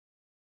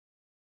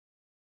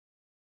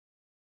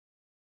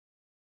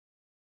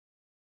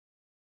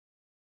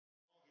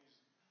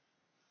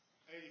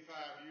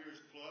85 years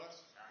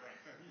plus.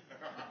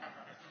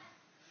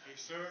 He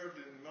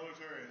served in the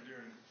military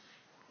during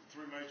the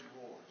 3 major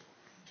wars,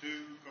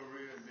 2,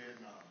 Korea, and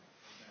Vietnam.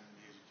 And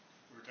he's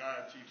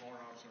retired Chief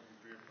Warrant Officer, and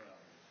we're very proud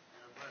of him.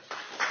 God bless you.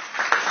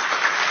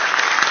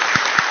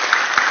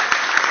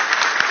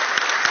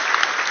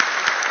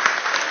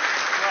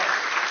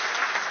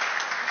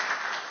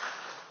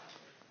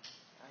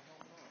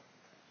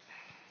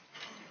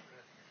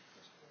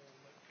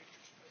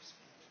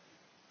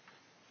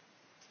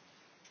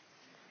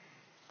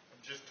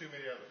 Just too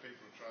many other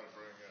people to try to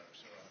bring up,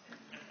 so I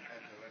had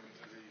to limit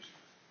to these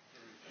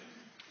 3.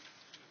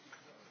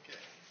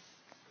 Okay.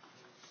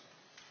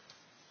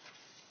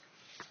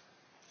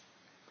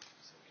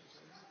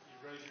 You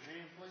raise your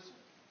hand, please.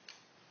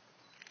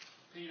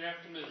 Repeat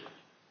after me.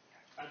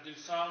 I do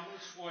solemnly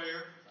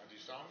swear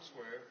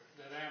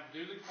that I am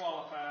duly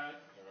qualified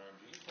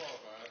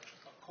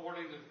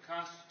according to the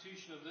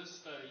Constitution of this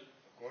state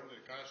to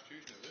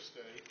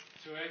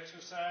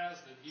exercise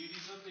the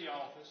duties of the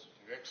office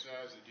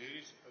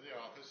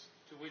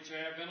to which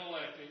I have been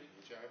elected,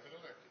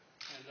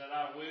 and that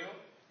I will,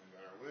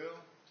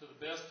 to the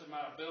best of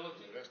my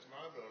ability,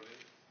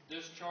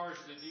 discharge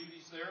the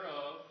duties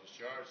thereof,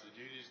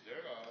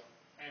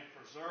 and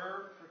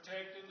preserve,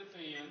 protect, and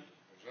defend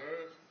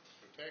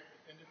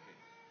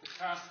the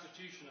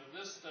Constitution of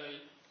this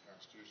state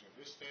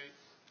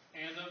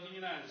and of the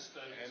United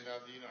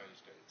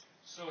States.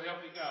 So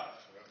help me God.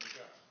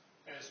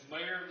 As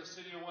Mayor of the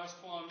City of West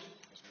Columbia,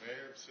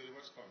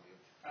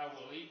 I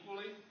will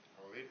equally,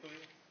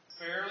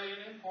 fairly,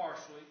 and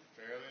impartially,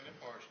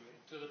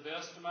 to the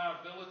best of my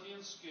ability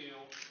and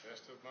skill,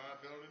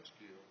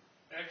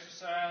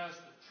 exercise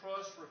the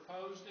trust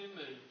reposed in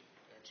me,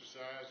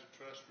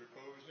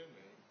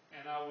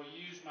 and I will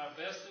use my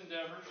best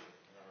endeavors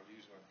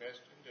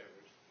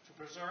to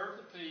preserve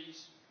the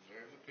peace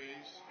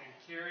and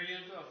carry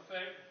into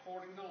effect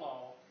according to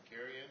law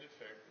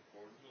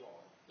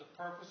the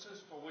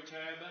purposes for which I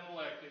have been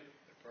elected.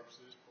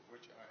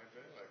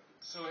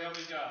 So help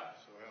me God.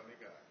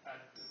 I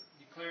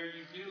declare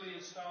you duly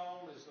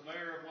installed as the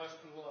Mayor of West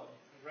Columbia.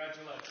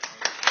 Congratulations.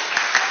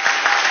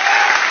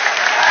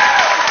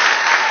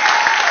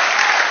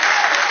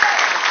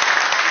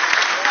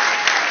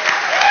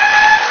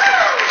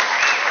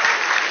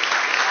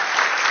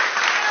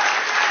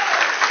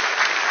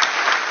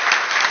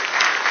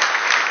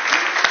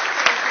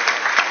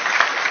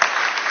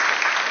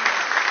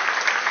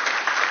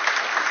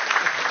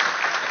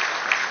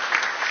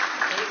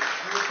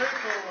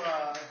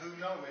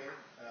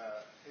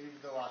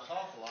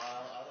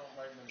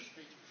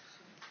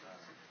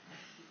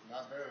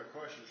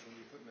 When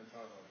you put me in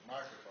front of a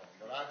microphone,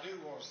 but I do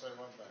want to say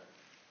one thing.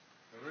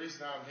 The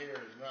reason I'm here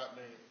is not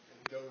me.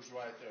 It goes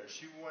right there.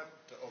 She went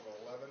to over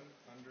 1,100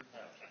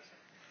 houses,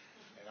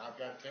 and I've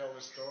got to tell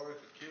this story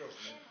if it kills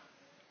me.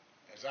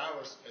 As I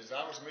was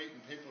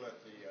meeting people at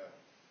the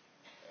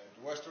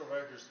Westover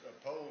Acres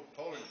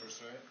polling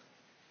precinct,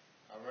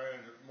 I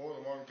ran into more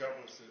than one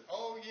couple that said,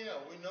 "Oh yeah,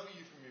 we know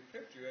you from your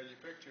picture. You had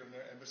your picture in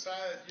there, and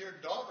besides, your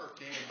daughter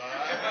came by.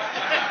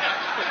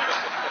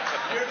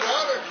 Your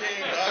daughter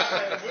came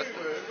by, and we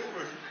were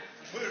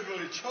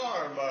really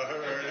charmed by her."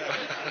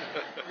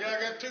 Yeah,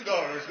 I got 2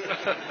 daughters.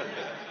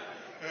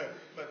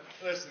 But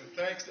listen,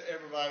 thanks to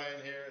everybody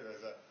in here.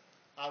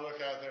 I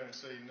look out there and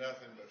see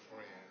nothing but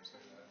friends.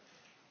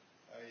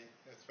 And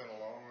it's been a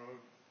long road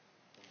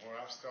from where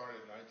I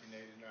started in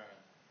 1989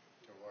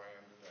 to where I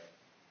am today.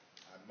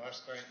 I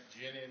must thank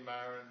Jenny and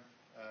Myron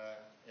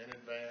in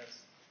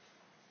advance.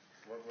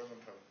 Worked with them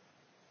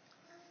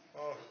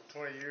for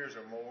 20 years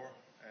or more,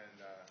 and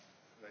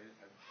they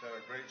have done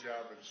a great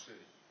job in the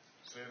city.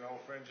 See an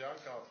old friend John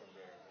Coughlin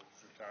there,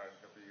 who's retired a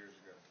couple of years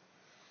ago.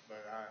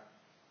 But I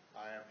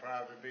am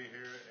proud to be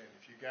here, and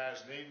if you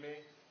guys need me,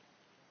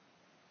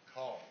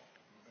 call me.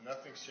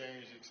 Nothing's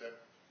changed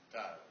except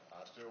title.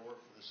 I still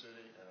work for the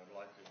city, and I'd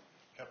like to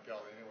help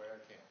y'all any way I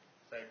can.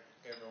 Thank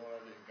every one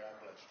of you, and God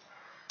bless you.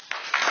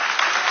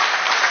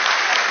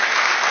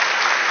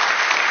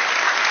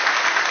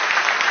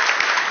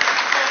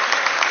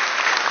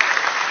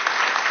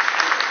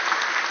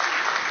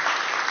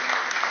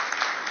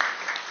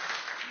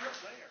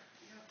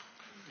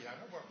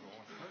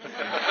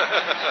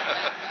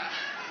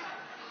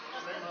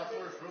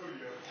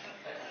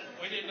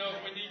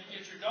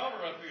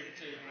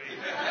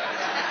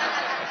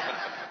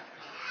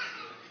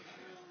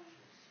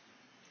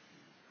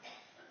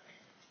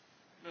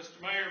 Mr.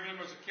 Mayor,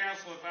 members of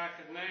council, if I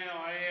could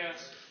now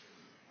ask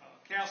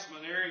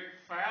Councilman Eric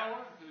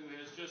Fowler, who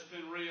has just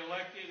been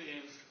reelected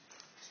and,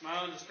 it's my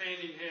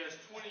understanding, has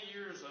 20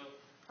 years of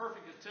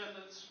perfect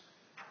attendance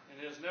and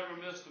has never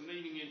missed a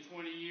meeting in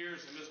 20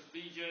 years, and Mr.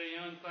 B.J.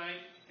 Unthank,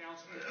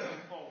 Councilman,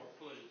 come forward,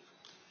 please.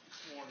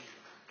 Sworn in.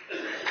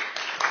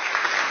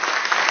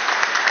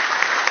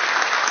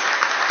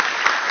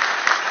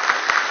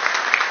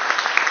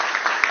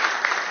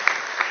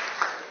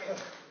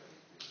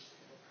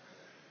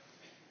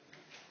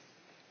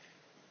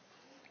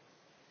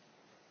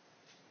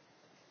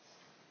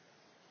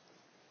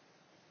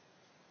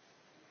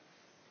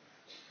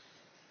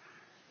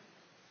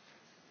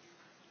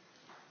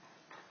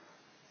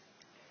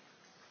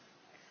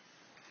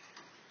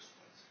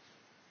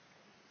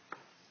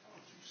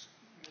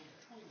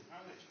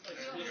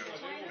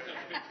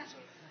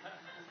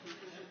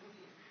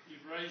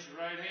 raise your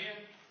right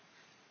hand.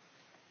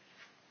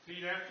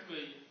 Repeat after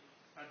me.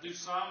 I do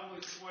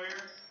solemnly swear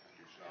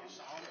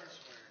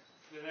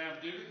that I am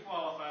duly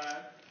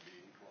qualified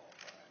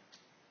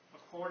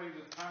according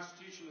to the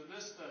Constitution of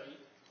this state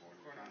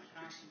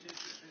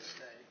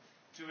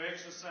to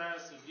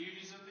exercise the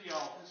duties of the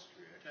office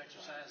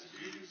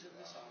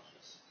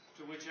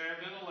to which I have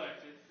been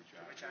elected,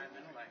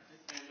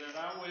 and that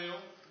I will,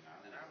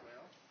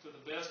 to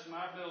the best of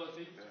my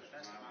ability,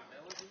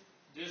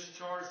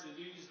 discharge the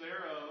duties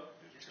thereof,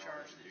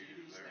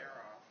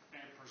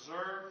 and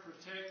preserve,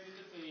 protect, and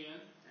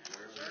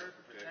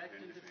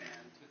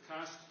defend the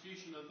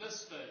Constitution of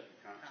this state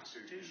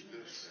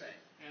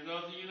and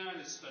of the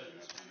United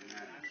States.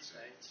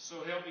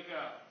 So help me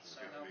God.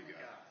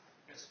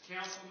 As a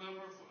council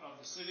member of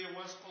the City of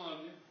West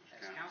Columbia,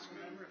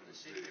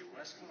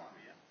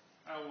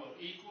 I will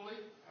equally,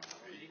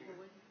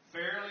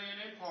 fairly, and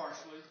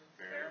impartially,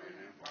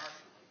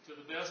 to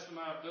the best of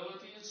my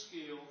ability and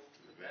skill,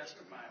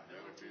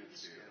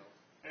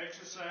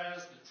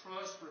 exercise the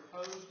trust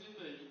reposed in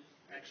me,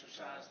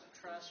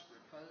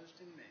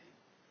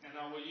 and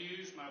I will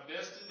use my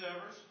best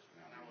endeavors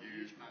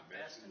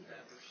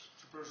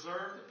to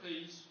preserve the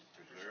peace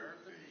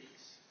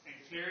and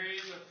carry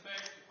into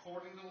effect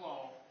according to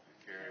law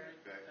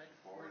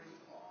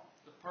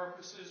the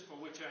purposes for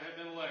which I have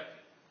been elected.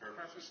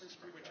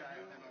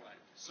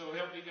 So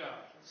help me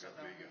God.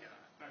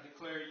 I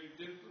declare you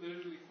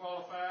duly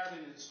qualified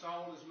and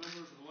installed as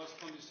members of the West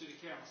Columbia City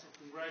Council.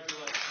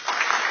 Congratulations.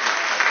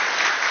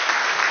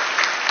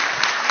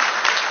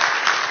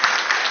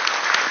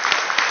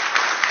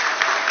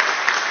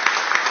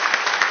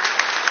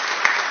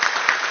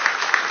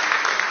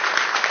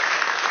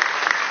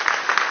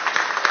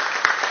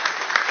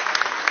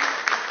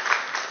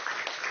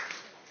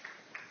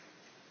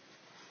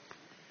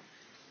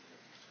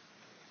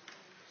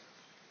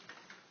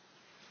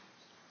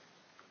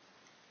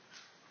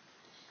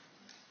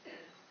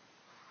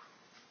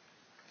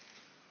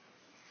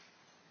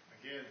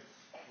 Again,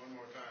 one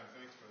more time,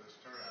 thanks for this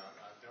turnout.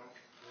 I don't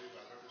believe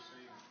I've ever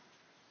seen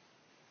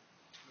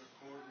the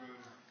courtroom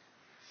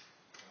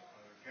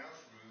or the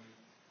council room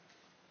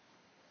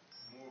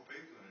more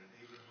people in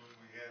it, even when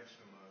we had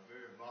some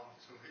very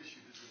volatile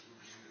issues that we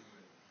were dealing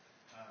with.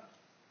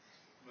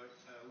 But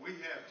we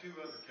have two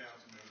other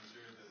council members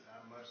here that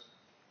I must,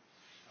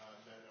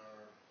 that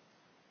are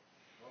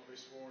going to be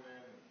sworn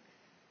in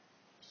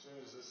as soon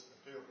as this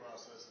appeal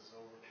process is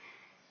over.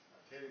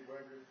 Teddy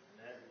Wegger and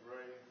Abby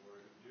Gray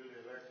were duly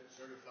elected,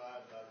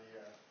 certified by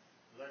the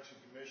Election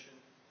Commission,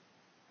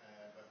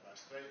 but by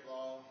state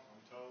law,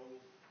 I'm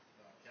told,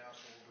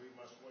 council, we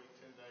must wait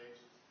 10 days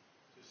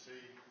to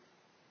see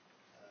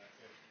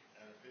if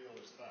an appeal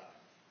is filed.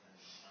 And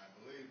I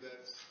believe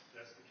that's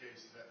the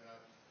case. Is that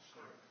not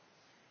correct?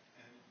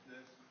 And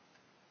that's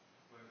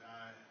what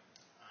I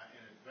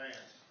in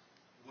advance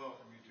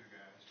welcome you two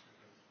guys.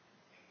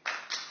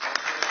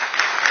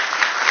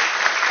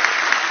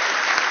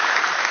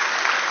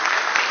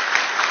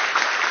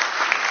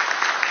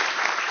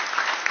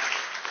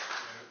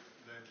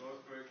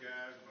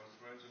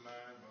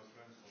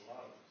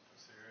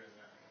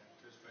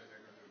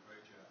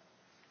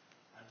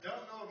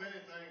 Don't know of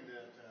anything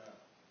that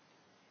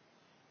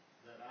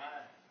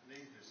I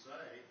need to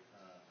say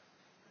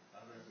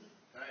other than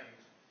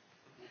thanks.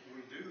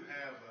 We do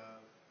have,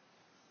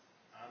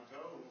 I'm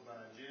told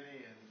by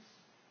Jenny and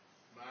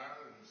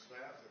Myron and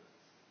staff that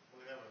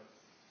we have an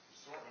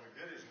assortment of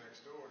goodies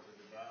next door to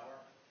devour,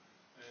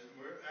 and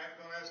we're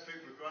not going to ask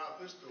people to go out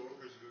this door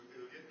because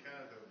it'll get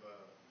kind of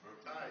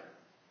tight.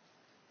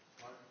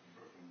 What?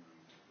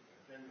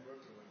 In the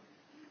Brooklyn room.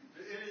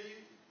 Do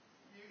any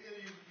of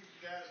you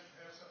guys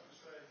have something to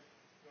say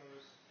on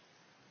this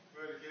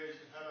great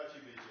occasion? How about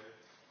you, BJ?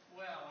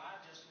 Well, I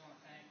just want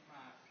to thank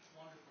my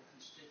wonderful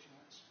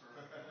constituents for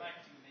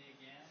electing me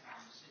again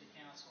on the City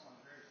Council.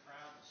 I'm very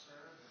proud to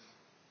serve and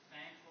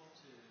thankful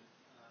to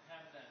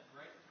have that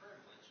great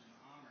privilege and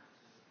honor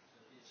to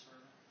be a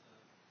servant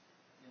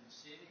in the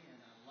city, and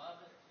I love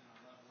it, and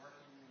I love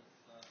working with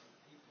the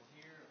people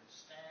here, and the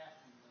staff,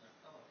 and with our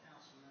fellow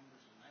council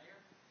members and mayor,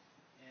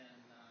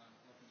 and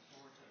looking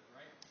forward to a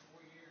great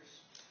 4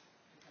 years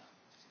to come.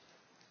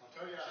 I'll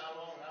tell you how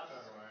long I've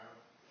been around.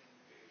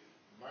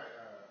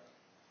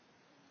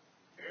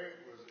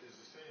 Eric is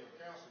a senior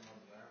council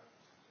member now,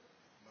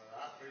 but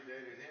I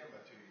predated him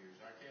by 2 years.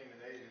 I came in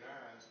 '89,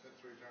 spent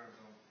 3 terms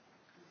on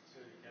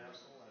city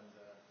council, and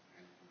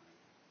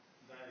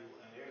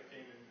Eric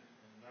came in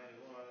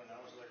 '91, and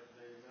I was elected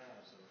in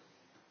 '89. So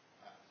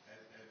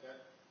at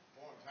that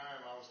point in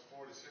time, I was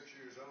 46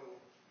 years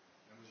old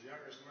and was the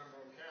youngest member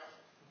on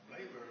council.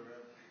 Later, turned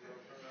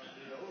out to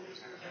be the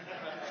oldest.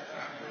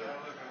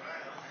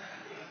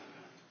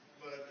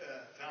 But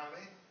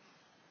Tommy,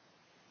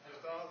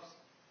 your thoughts?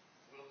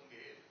 Welcome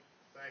here.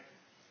 Thank you.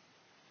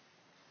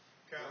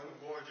 Councilman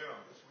Boyd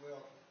Jones.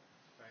 Well,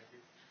 Thank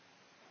you.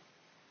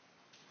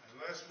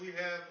 Unless we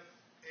have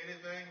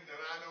anything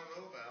that I don't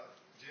know about,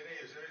 Jenny,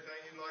 is there anything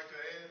you'd like to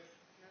add?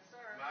 No,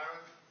 sir.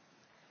 Myron?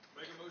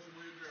 make a motion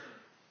we adjourn.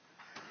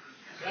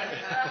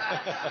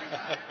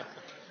 Second.